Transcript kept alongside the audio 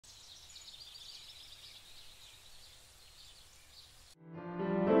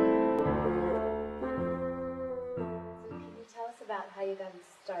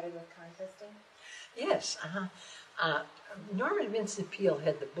started with contesting? Yes. Norman Vincent Peale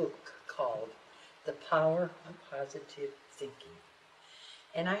had the book called The Power of Positive Thinking.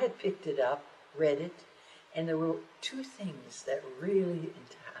 And I had picked it up, read it, and there were two things that really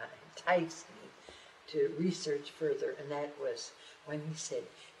enticed me to research further, and that was when he said,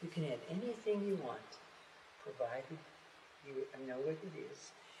 you can have anything you want, provided you know what it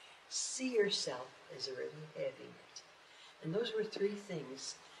is. See yourself as already having it. And those were three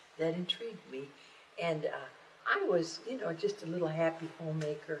things that intrigued me. And I was, just a little happy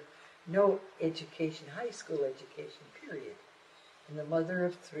homemaker, no education, high school education, period. And the mother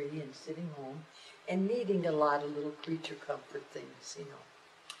of three and sitting home and needing a lot of little creature comfort things,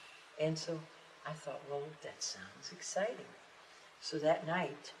 And so I thought, well, that sounds exciting. So that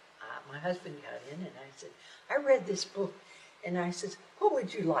night, my husband got in and I said, I read this book. And I said, what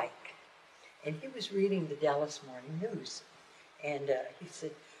would you like? And he was reading the Dallas Morning News. And he said,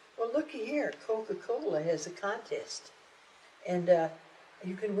 well, looky here, Coca-Cola has a contest. And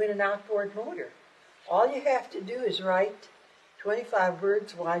you can win an outboard motor. All you have to do is write 25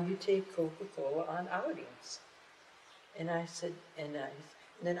 words while you take Coca-Cola on outings. And I said, and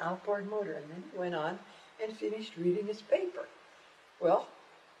then outboard motor. And then he went on and finished reading his paper. Well,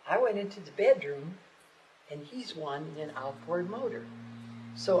 I went into the bedroom, and he's won an outboard motor.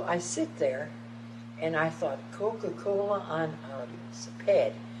 So I sit there, and I thought, Coca-Cola on outings, a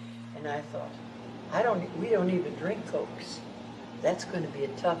pad. And I thought, we don't even drink Cokes. That's going to be a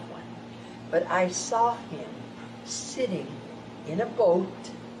tough one. But I saw him sitting in a boat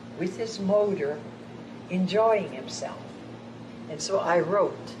with his motor, enjoying himself. And so I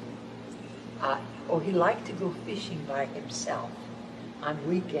wrote, he liked to go fishing by himself on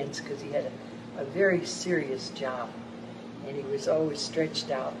weekends because he had a very serious job. And he was always stretched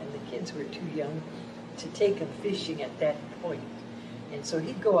out, and the kids were too young to take him fishing at that point. And so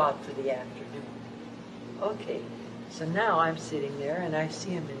he'd go out for the afternoon. Okay, so now I'm sitting there, and I see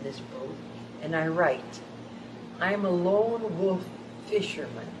him in this boat, and I write, I'm a lone wolf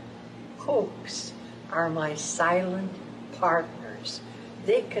fisherman. Cokes are my silent partners.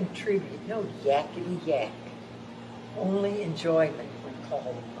 They contribute no yakety yak, only enjoyment when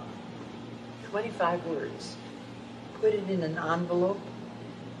called upon. 25 words. Put it in an envelope,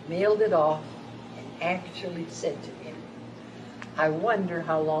 mailed it off, and actually said to him, I wonder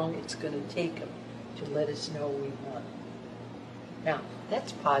how long it's going to take him to let us know we won. Now,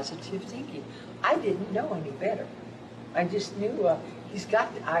 that's positive thinking. I didn't know any better. I just knew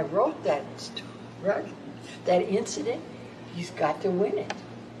I wrote that story, that incident, he's got to win it.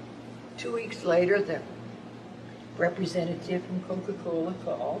 2 weeks later, the representative from Coca-Cola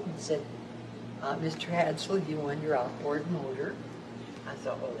called and said, Mr. Hadsell, you won your outboard motor. I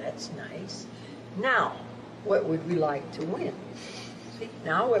thought, well, that's nice. Now, what would we like to win? See,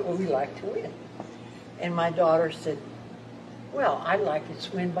 now what would we like to win? And my daughter said, well, I'd like to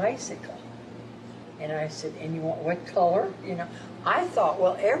swim bicycle. And I said, and you want what color? I thought,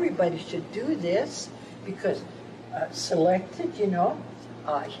 well, everybody should do this because selected,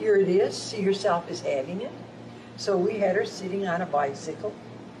 here it is, see yourself as having it. So we had her sitting on a bicycle.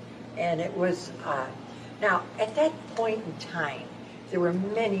 And it was, now, at that point in time, there were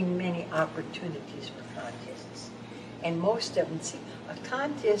many, many opportunities for contests. And most of them, see, a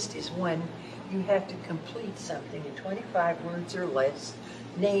contest is when you have to complete something in 25 words or less,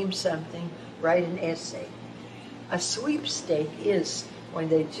 name something, write an essay. A sweepstake is when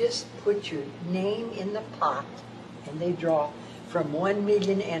they just put your name in the pot and they draw, from 1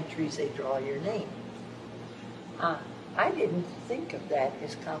 million entries, they draw your name. I didn't think of that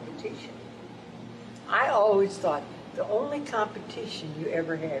as competition. I always thought the only competition you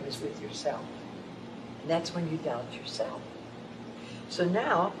ever have is with yourself. And that's when you doubt yourself. So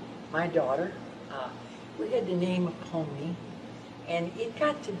now, my daughter, we had to name a pony, and it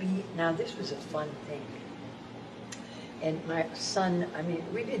got to be, now this was a fun thing. And my son,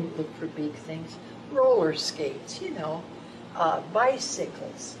 we didn't look for big things. Roller skates,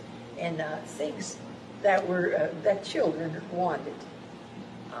 bicycles, and things that were that children wanted.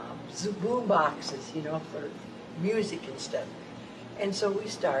 Boom boxes, for music and stuff. And so we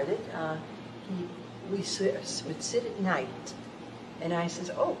started. We would sit at night, and I says,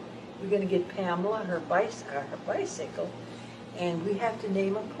 "Oh, we're going to get Pamela her bicycle, and we have to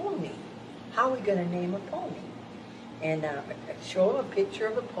name a pony. How are we going to name a pony?" And I show them a picture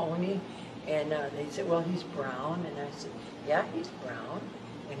of a pony, and they said, "Well, he's brown." And I said, "Yeah, he's brown.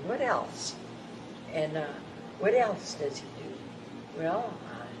 And what else?" And what else does he do? Well,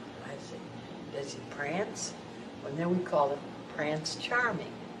 I said, does he prance? Well, then we call it Prance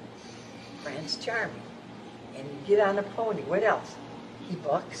Charming. Prance Charming. And you get on a pony. What else? he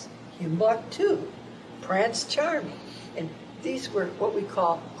bucks, you buck too. Prance charming. And these were what we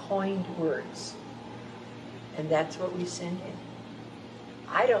call coined words. And that's what we send in.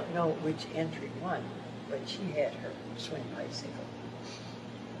 I don't know which entry won, but she had her swing bicycle.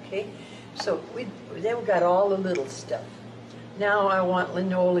 Okay? So then we got all the little stuff. Now I want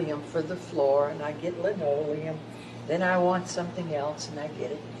linoleum for the floor, and I get linoleum. Then I want something else, and I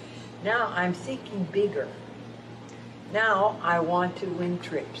get it. Now I'm thinking bigger. Now I want to win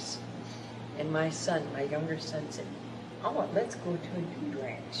trips. And my son, my younger son, said, "Oh, let's go to a dude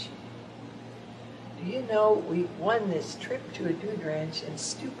ranch." Do you know, we won this trip to a dude ranch, and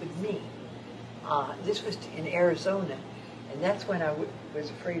stupid me, this was in Arizona, and that's when I was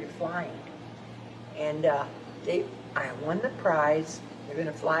afraid of flying. And I won the prize. They're going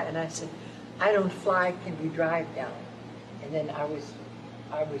to fly, and I said, "I don't fly. Can we drive down?" And then I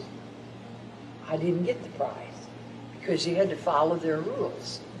didn't get the prize because you had to follow their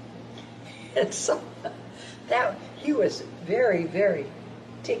rules. And so he was very, very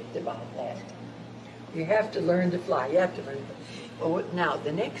ticked about that. You have to learn to fly. You have to learn to fly. Well, now,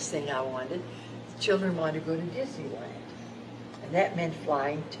 the next thing I wanted, the children wanted to go to Disneyland. And that meant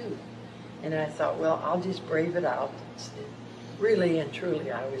flying, too. And I thought, well, I'll just brave it out. Really and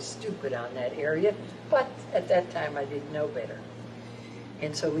truly, I was stupid on that area. But at that time, I didn't know better.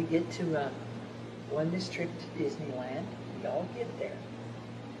 And so we get to won this trip to Disneyland. We all get there.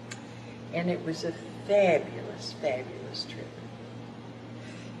 And it was a fabulous, fabulous trip.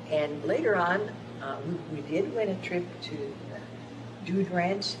 And later on, we did win a trip to Dude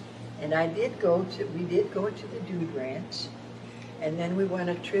Ranch, and we did go to the Dude Ranch, and then we went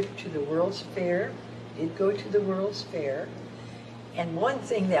a trip to the World's Fair, did go to the World's Fair, and one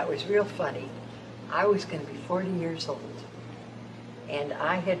thing that was real funny, I was going to be 40 years old, and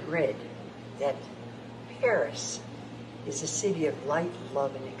I had read that Paris is a city of light,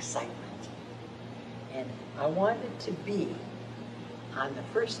 love, and excitement, and I wanted to be on the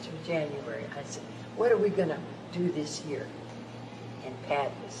 1st of January. I said, "What are we going to do this year?" And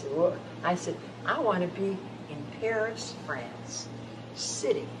Pat said, "Well," I said, "I want to be in Paris, France,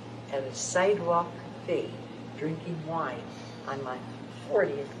 sitting at a sidewalk cafe, drinking wine on my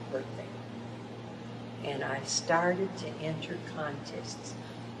 40th birthday." And I started to enter contests,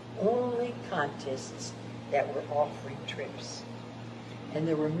 only contests that were offering trips. And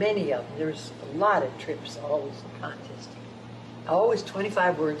there were many of them. There was a lot of trips always contesting. Always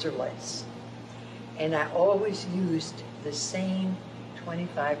 25 words or less. And I always used the same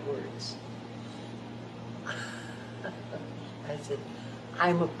 25 words. I said,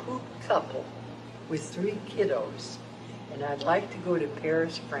 "I'm a poop couple with 3 kiddos, and I'd like to go to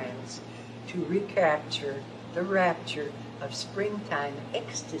Paris, France, to recapture the rapture of springtime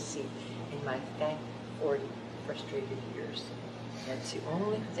ecstasy in my fat, 40 frustrated years." That's the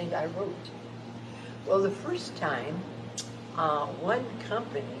only thing I wrote. Well, the first time, one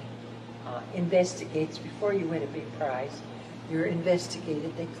company investigates, before you win a big prize, you're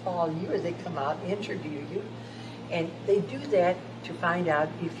investigated, they call you, or they come out, interview you, and they do that to find out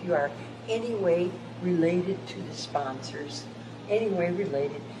if you are any way related to the sponsors, any way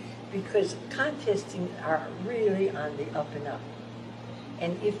related, because contesting are really on the up and up.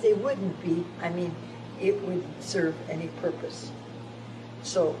 And if they wouldn't be, I mean, it wouldn't serve any purpose.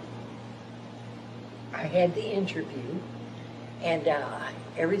 So I had the interview, and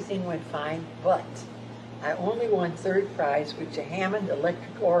everything went fine, but I only won 3rd prize, which is a Hammond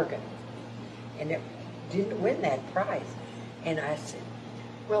electric organ, and it didn't win that prize. And I said,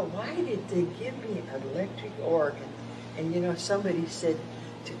 "Well, why did they give me an electric organ?" And you know, somebody said,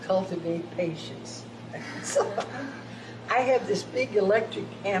 "To cultivate patience." So I have this big electric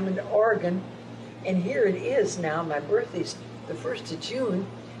Hammond organ, and here it is now. My birthday's the 1st of June,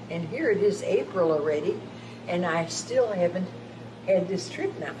 and here it is April already, and I still haven't had this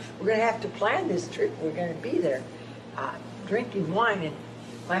trip now. We're going to have to plan this trip. We're going to be there drinking wine, and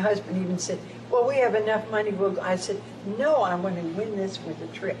my husband even said, "Well, we have enough money." I said, "No, I want to win this with a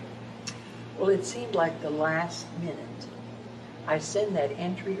trip." Well, it seemed like the last minute. I send that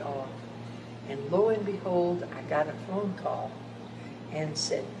entry off, and lo and behold, I got a phone call and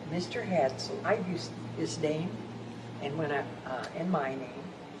said, "Mr. Hadsell," I used his name and my name,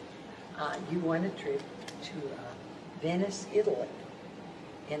 "you won a trip to Venice, Italy."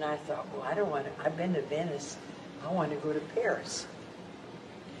 And I thought, well, I don't want to, I've been to Venice, I want to go to Paris.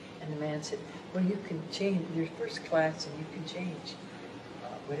 And the man said, "Well, you can change, your 1st class, and you can change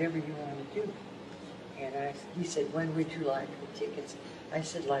whatever you want to do." And he said, "When would you like the tickets?" I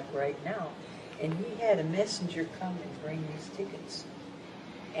said, "Like right now." And he had a messenger come and bring these tickets.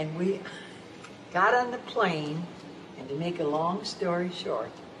 And we got on the plane, And to make a long story short,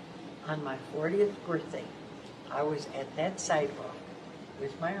 on my 40th birthday, I was at that sidewalk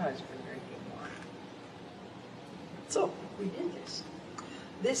with my husband drinking wine. So we did this.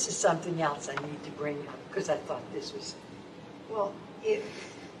 This is something else I need to bring up because I thought this was, well, it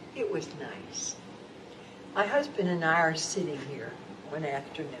was nice. My husband and I are sitting here one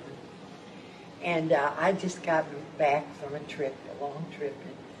afternoon, and I just got back from a trip, a long trip,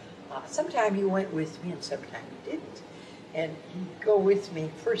 and sometime he went with me and sometime he didn't. And he'd go with me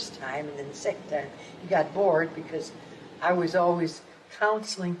first time, and then the second time he got bored because I was always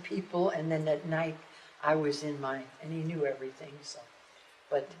counseling people, and then at night I was in mine, and he knew everything. So,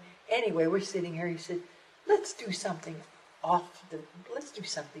 but anyway, we're sitting here. He said, "Let's do something let's do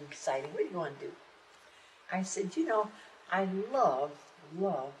something exciting. What do you want to do?" I said, "You know, I love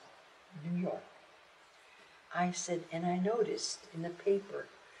New York." I said, and I noticed in the paper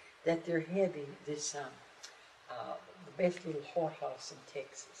that they're having this the best little whorehouse in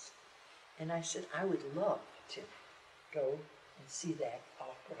Texas. And I said, I would love to go and see that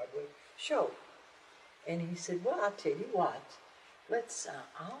off-Broadway show. And he said, well, I'll tell you what, let's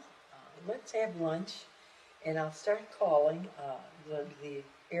have lunch, and I'll start calling the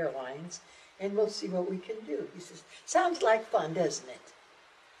airlines, and we'll see what we can do. He says, sounds like fun, doesn't it?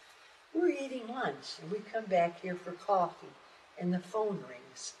 We're eating lunch, and we come back here for coffee, and the phone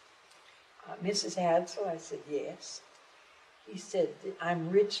rings. Mrs. Hadsell, I said, yes. He said,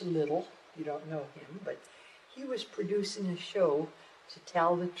 I'm Rich Little. You don't know him, but he was producing a show to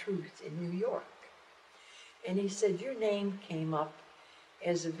tell the truth in New York. And he said, your name came up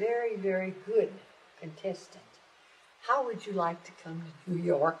as a very, very good contestant. How would you like to come to New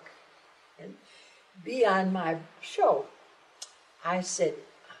York and be on my show? I said,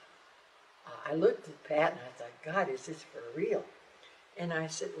 I looked at Pat and I thought, God, is this for real? And I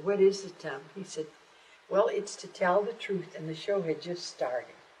said, what is it, Tom? He said, well, it's to tell the truth, and the show had just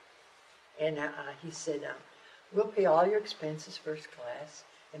started. And he said, we'll pay all your expenses first class,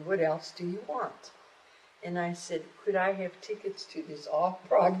 and what else do you want? And I said, could I have tickets to this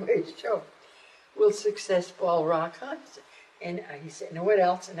off-Broadway show? Will Success Ball Rock Concert? And he said, and what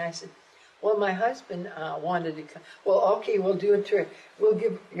else? And I said, well, my husband wanted to come. Well, okay, we'll do a tour. We'll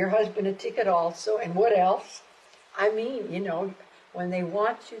give your husband a ticket also, and what else? I mean, you know, when they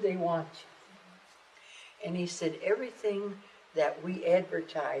want you, they want you. And he said, everything that we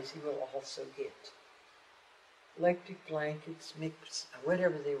advertise, you will also get. Electric blankets, mix,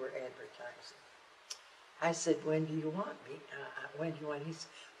 whatever they were advertising. I said, when do you want me? When do you want? He said,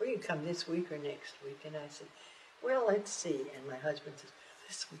 well, you can come this week or next week. And I said, well, let's see. And my husband says,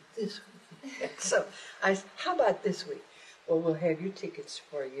 this week. So I said, how about this week? Well, we'll have your tickets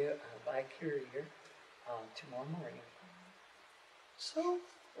for you by courier tomorrow morning. So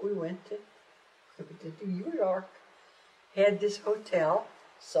we went to New York, had this hotel,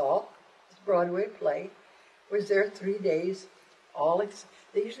 saw this Broadway play, was there 3 days.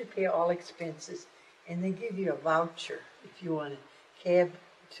 They usually pay all expenses, and they give you a voucher if you want a cab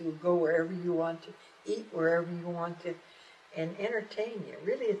to go wherever you want to, eat wherever you want to, and entertain you.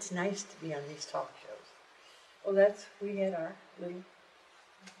 Really, it's nice to be on these talk shows. Well, we had our little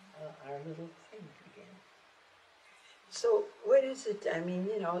thing again. So what is it? I mean,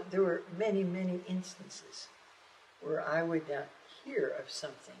 you know, there were many, many instances where I would hear of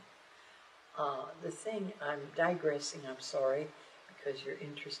something. The thing, I'm digressing, I'm sorry, because you're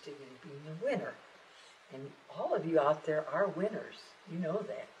interested in being a winner. And all of you out there are winners. You know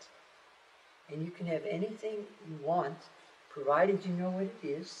that. And you can have anything you want, provided you know what it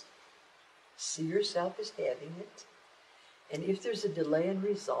is. See yourself as having it. And if there's a delay in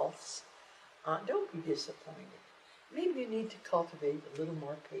results, don't be disappointed. Maybe you need to cultivate a little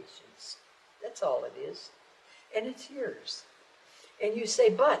more patience. That's all it is. And it's yours. And you say,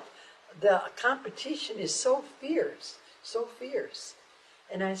 but the competition is so fierce, so fierce.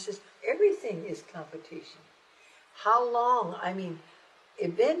 And I says, everything is competition. How long? I mean,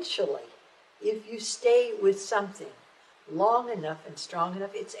 eventually, if you stay with something long enough and strong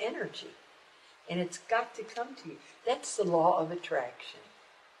enough, it's energy. And it's got to come to you. That's the law of attraction.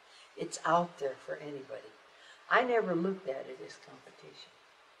 It's out there for anybody. I never looked at it as competition.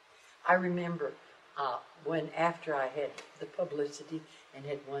 I remember when after I had the publicity and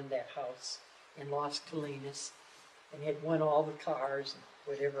had won that house in Las Colinas and had won all the cars and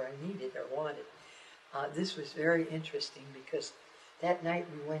whatever I needed or wanted, this was very interesting because that night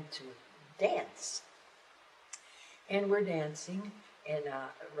we went to dance. And we're dancing, and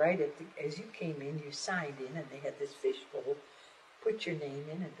right as you came in, you signed in, and they had this fishbowl, put your name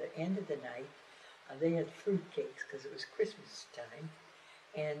in at the end of the night. They had fruit cakes because it was Christmas time,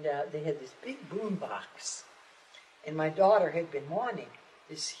 and they had this big boom box. And my daughter had been wanting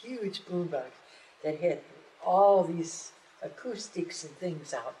this huge boombox that had all these acoustics and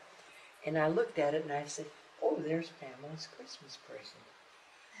things out. And I looked at it and I said, oh, there's Pamela's Christmas present.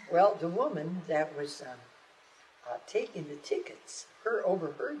 Well, the woman that was taking the tickets,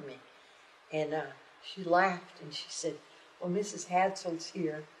 overheard me. And she laughed and she said, well, Mrs. Hadsell's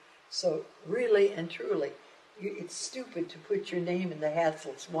here. So really and truly, it's stupid to put your name in the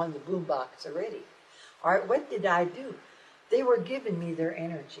Hadsells won the boombox already. All right, what did I do? They were giving me their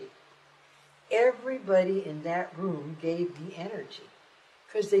energy. Everybody in that room gave me energy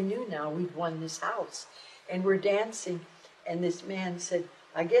because they knew now we'd won this house. And we're dancing, and this man said,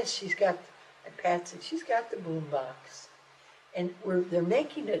 I guess she's got, and Pat said, she's got the boombox. And they're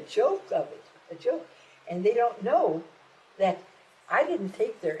making a joke of it, a joke. And they don't know that I didn't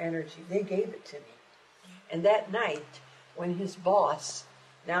take their energy, they gave it to me. And that night, when his boss,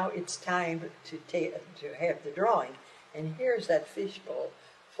 now it's time to have the drawing, and here's that fishbowl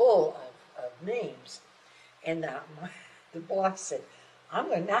full of names. And the boss said, I'm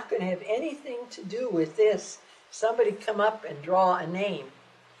not going to have anything to do with this. Somebody come up and draw a name.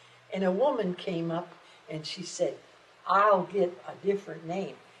 And a woman came up and she said, I'll get a different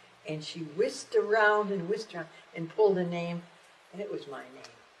name. And she whisked around and pulled a name, and it was my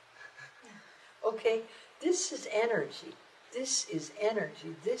name. Okay, this is energy. This is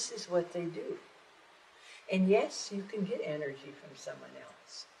energy. This is what they do. And yes, you can get energy from someone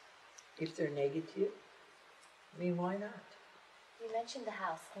else. If they're negative, I mean, why not? You mentioned the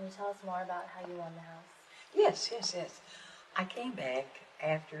house. Can you tell us more about how you won the house? Yes. I came back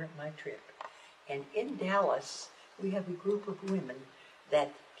after my trip, and in Dallas, we have a group of women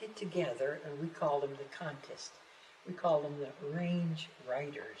that get together, and we call them the contest. We call them the range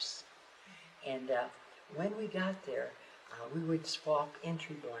riders. And when we got there, we would swap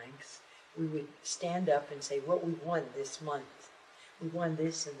entry blanks. We would stand up and say what we won this month. We won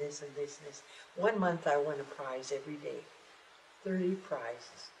this and this and this and this. 1 month I won a prize every day. 30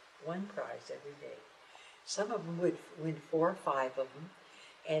 prizes, 1 prize every day. Some of them would win 4 or 5 of them,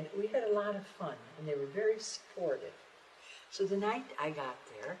 and we had a lot of fun, and they were very supportive. So the night I got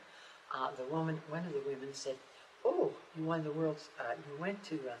there, one of the women said, oh, you won the world's, you went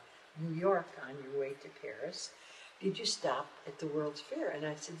to New York on your way to Paris. Did you stop at the World's Fair? And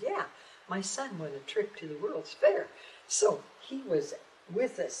I said, yeah, my son won a trip to the World's Fair. So he was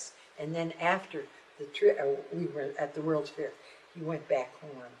with us, and then after the trip, we were at the World's Fair, he went back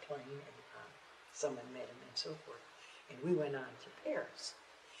home on a plane, and someone met him and so forth. And we went on to Paris.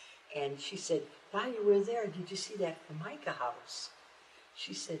 And she said, while you were there, did you see that Formica house?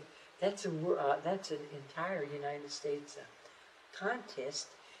 She said, that's an entire United States contest,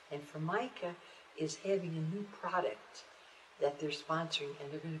 and Formica is having a new product that they're sponsoring,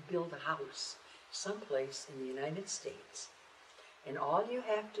 and they're going to build a house someplace in the United States. And all you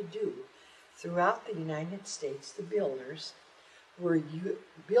have to do throughout the United States, the builders were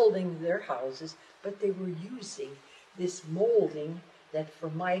building their houses, but they were using this molding that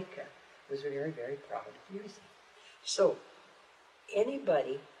Formica was very, very proud of using. So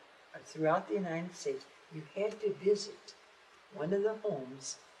anybody throughout the United States, you had to visit one of the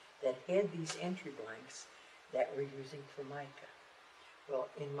homes that had these entry blanks that were using Formica. Well,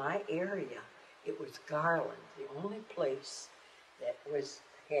 in my area, it was Garland, the only place that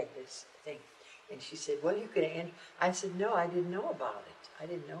had this thing. And she said, well, you could enter. I said, no, I didn't know about it. I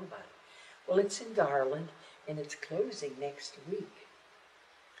didn't know about it. Well, it's in Garland, and it's closing next week.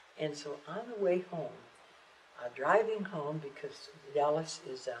 And so on the way home, driving home, because Dallas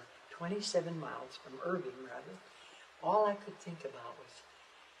is 27 miles from Irving, rather, all I could think about was,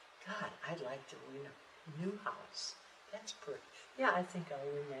 God, I'd like to win a new house. That's perfect. Yeah, I think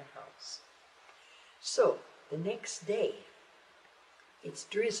I'll win that house. So the next day, it's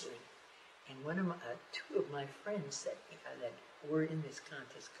drizzling, and two of my friends that were in this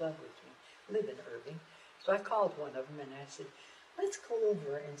contest club with me live in Irving. So I called one of them and I said, let's go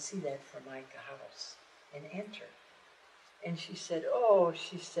over and see that Formica house and enter. And she said,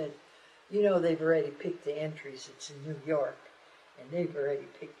 you know, they've already picked the entries. It's in New York, and they've already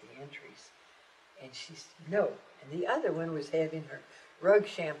picked the entries. And she said, no. And the other one was having her rug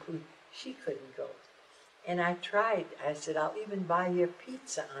shampoo. She couldn't go. And I tried. I said, I'll even buy you a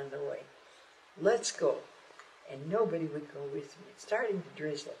pizza on the way. Let's go. And nobody would go with me. It's starting to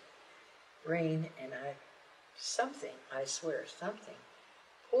drizzle, rain, and something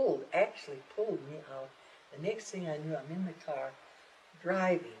actually pulled me out. The next thing I knew, I'm in the car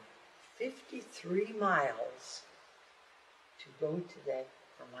driving 53 miles to go to that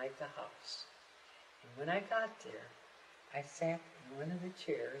Formica house. And when I got there, I sat in one of the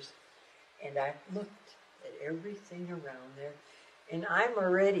chairs and I looked at everything around there. And I'm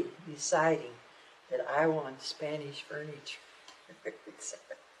already deciding that I want Spanish furniture.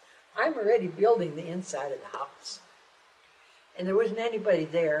 I'm already building the inside of the house. And there wasn't anybody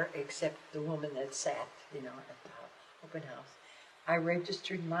there except the woman that sat, at the open house. I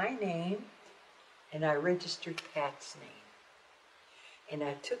registered my name and I registered Pat's name. And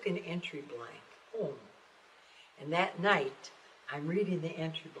I took an entry blank home. And that night, I'm reading the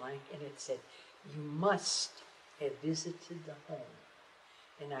entry blank and it said, "You must have visited the home."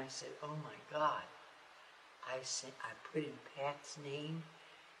 And I said, "Oh my God." I put in Pat's name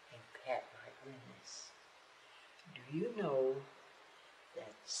and Pat might win this. Do you know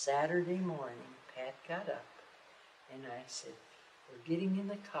that Saturday morning, Pat got up and I said, "We're getting in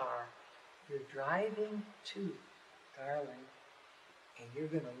the car. You're driving to Garland and you're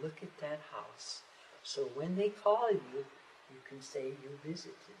going to look at that house. So when they call you, you can say you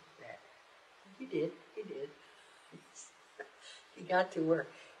visited that." He did. He got to where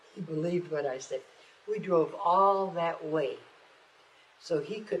he believed what I said. We drove all that way so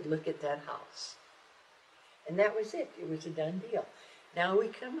he could look at that house. And that was it. It was a done deal. Now we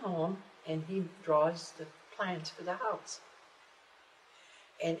come home and he draws the plans for the house.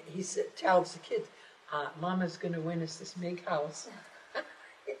 And he tells the kids, "Mama's going to win us this big house."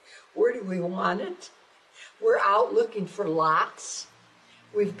 Where do we want it? We're out looking for lots.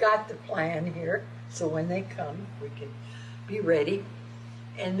 We've got the plan here, so when they come, we can be ready.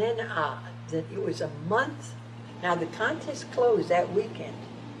 And then it was a month. Now the contest closed that weekend.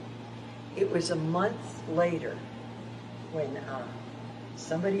 It was a month later when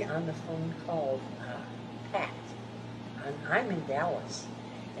somebody on the phone called Pat. I'm in Dallas,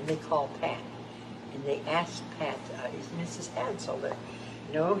 and they called Pat. And they asked Pat, "Is Mrs. Hadsell there?"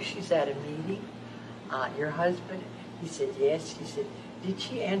 "No, she's at a meeting." "Your husband?" He said, "Yes." He said, "Did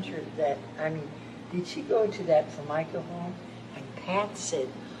she enter that, did she go to that Formica home?" And Pat said,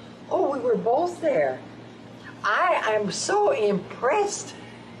 "Oh, we were both there. I'm so impressed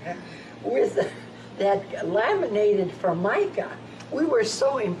with that laminated Formica. We were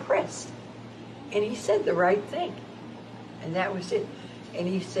so impressed." And he said the right thing. And that was it. And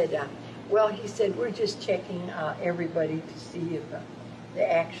he said, he said, "We're just checking everybody to see if they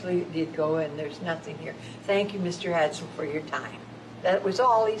actually did go, and there's nothing here. Thank you, Mr. Hadsell, for your time." That was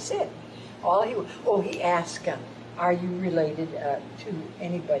all he said. He asked, "Are you related to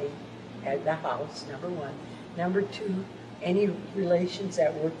anybody at the house?" Number one. Number two, any relations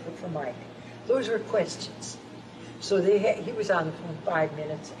that work for Formica? Those were questions. So he was on the phone 5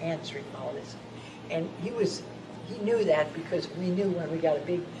 minutes answering all this. And he knew that because we knew when we got a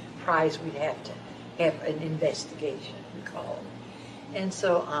big prize we'd have to have an investigation, we call it. And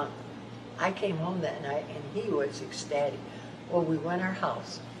so I came home that night and he was ecstatic. Well, we won our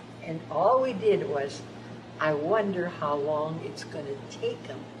house. And all we did was, I wonder how long it's going to take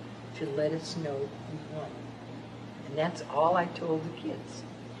them to let us know we won. And that's all I told the kids.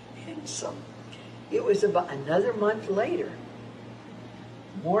 And so it was about another month later.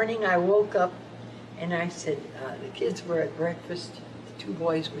 Morning I woke up and I said, the kids were at breakfast, the 2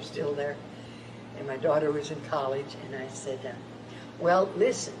 boys were still there, and my daughter was in college, and I said, well,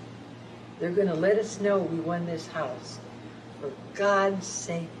 listen, they're going to let us know we won this house. For God's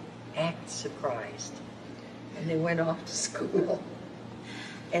sake, act surprised. And they went off to school.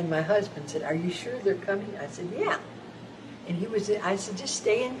 And my husband said, "Are you sure they're coming?" I said, "Yeah." And I said, "Just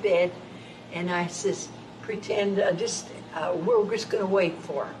stay in bed." And I says, "Pretend, we're just going to wait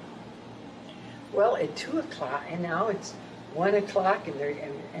for them." Well, at 2 o'clock, and now it's 1 o'clock,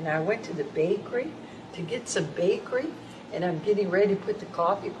 and I went to the bakery to get some bakery, and I'm getting ready to put the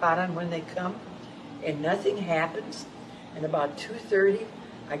coffee pot on when they come, and nothing happens. And about 2:30,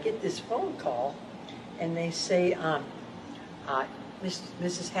 I get this phone call, and they say,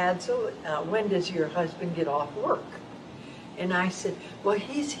 Mrs. Hadsell, when does your husband get off work? And I said, well,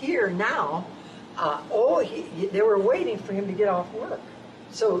 he's here now. They were waiting for him to get off work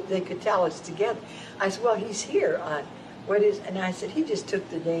so they could tell us together. I said, well, he's here. And I said, he just took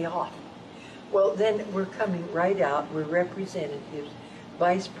the day off. Well, then we're coming right out. We're representatives,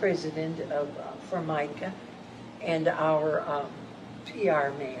 vice president of Formica, and our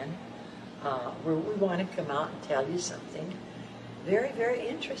PR man. We want to come out and tell you something very, very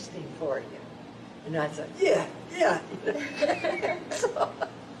interesting for you. And I thought, yeah.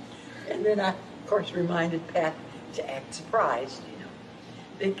 And then I, of course, reminded Pat to act surprised,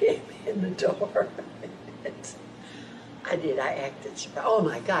 They came in the door. I acted surprised. Oh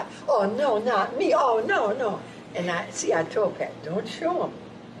my God. Oh no, not me. Oh no. And I told Pat, don't show him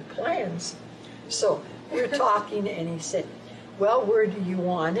the plans. So we're talking and he said, well, where do you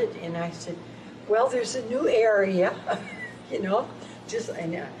want it? And I said, well, there's a new area, you know,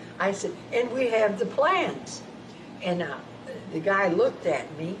 and I said, and we have the plans. And the guy looked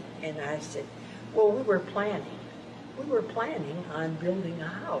at me, and I said, well, we were planning on building a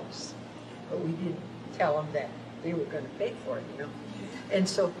house, but we didn't tell them that they were going to pay for it, you know. And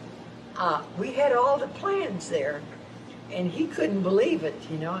so we had all the plans there, and he couldn't believe it,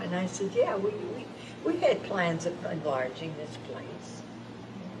 you know. And I said, yeah, we had plans of enlarging this place.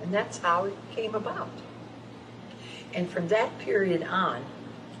 And that's how it came about. And from that period on,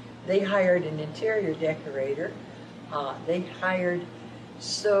 they hired an interior decorator. They hired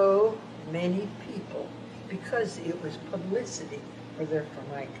so many people because it was publicity for their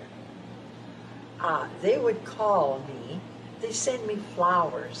Formica. They would call me. They send me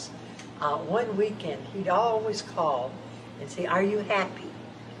flowers. One weekend, he'd always call and say, are you happy?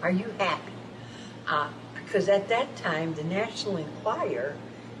 Are you happy? Because at that time, the National Enquirer,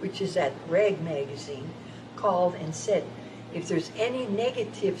 which is that rag magazine, called and said, if there's any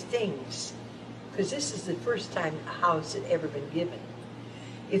negative things, because this is the first time a house had ever been given,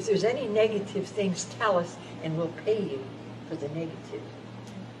 if there's any negative things, tell us and we'll pay you for the negative.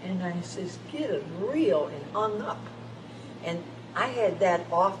 And I says, get it real, and hung up. And I had that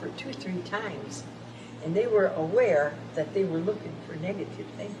offer 2 or 3 times, and they were aware that they were looking for negative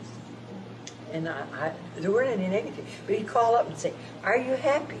things. And there weren't any negative. But he'd call up and say, are you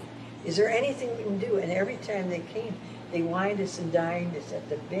happy? Is there anything we can do? And every time they came, they wined us and dined us at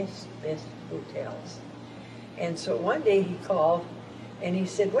the best hotels. And so one day he called, and he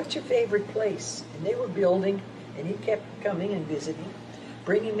said, what's your favorite place? And they were building, and he kept coming and visiting,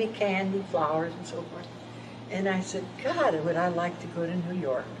 bringing me candy, flowers, and so forth. And I said, God, would I like to go to New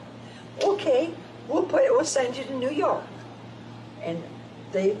York? Okay, we'll send you to New York. And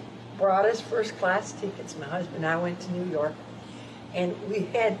they brought us first class tickets. My husband and I went to New York. And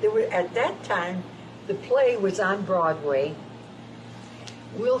at that time, the play was on Broadway,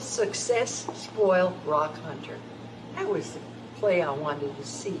 Will Success Spoil Rock Hunter? That was the play I wanted to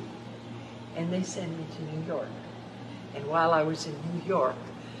see. And they sent me to New York. And while I was in New York,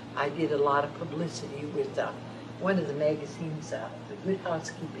 I did a lot of publicity with one of the magazines, the Good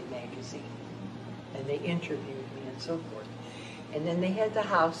Housekeeping magazine. And they interviewed me and so forth. And then they had the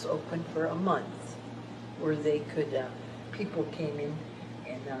house open for a month where they could, people came in,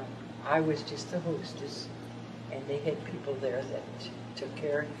 and I was just the hostess. And they had people there that took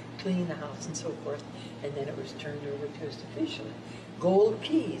care, cleaned the house and so forth. And then it was turned over to us officially. Gold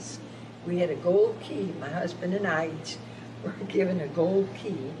keys. We had a gold key. My husband and I each were given a gold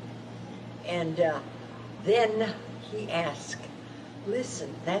key. And then he asked,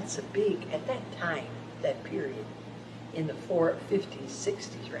 listen, that's a big, at that time, that period, in the 50s,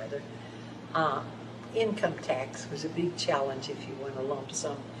 60s rather, income tax was a big challenge if you won a lump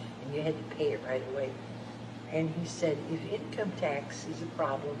sum and you had to pay it right away. And he said, if income tax is a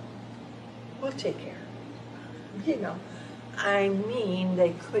problem, we'll take care of it. You know, I mean,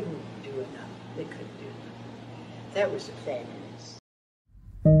 they couldn't do enough. They couldn't do enough. That was a fabulous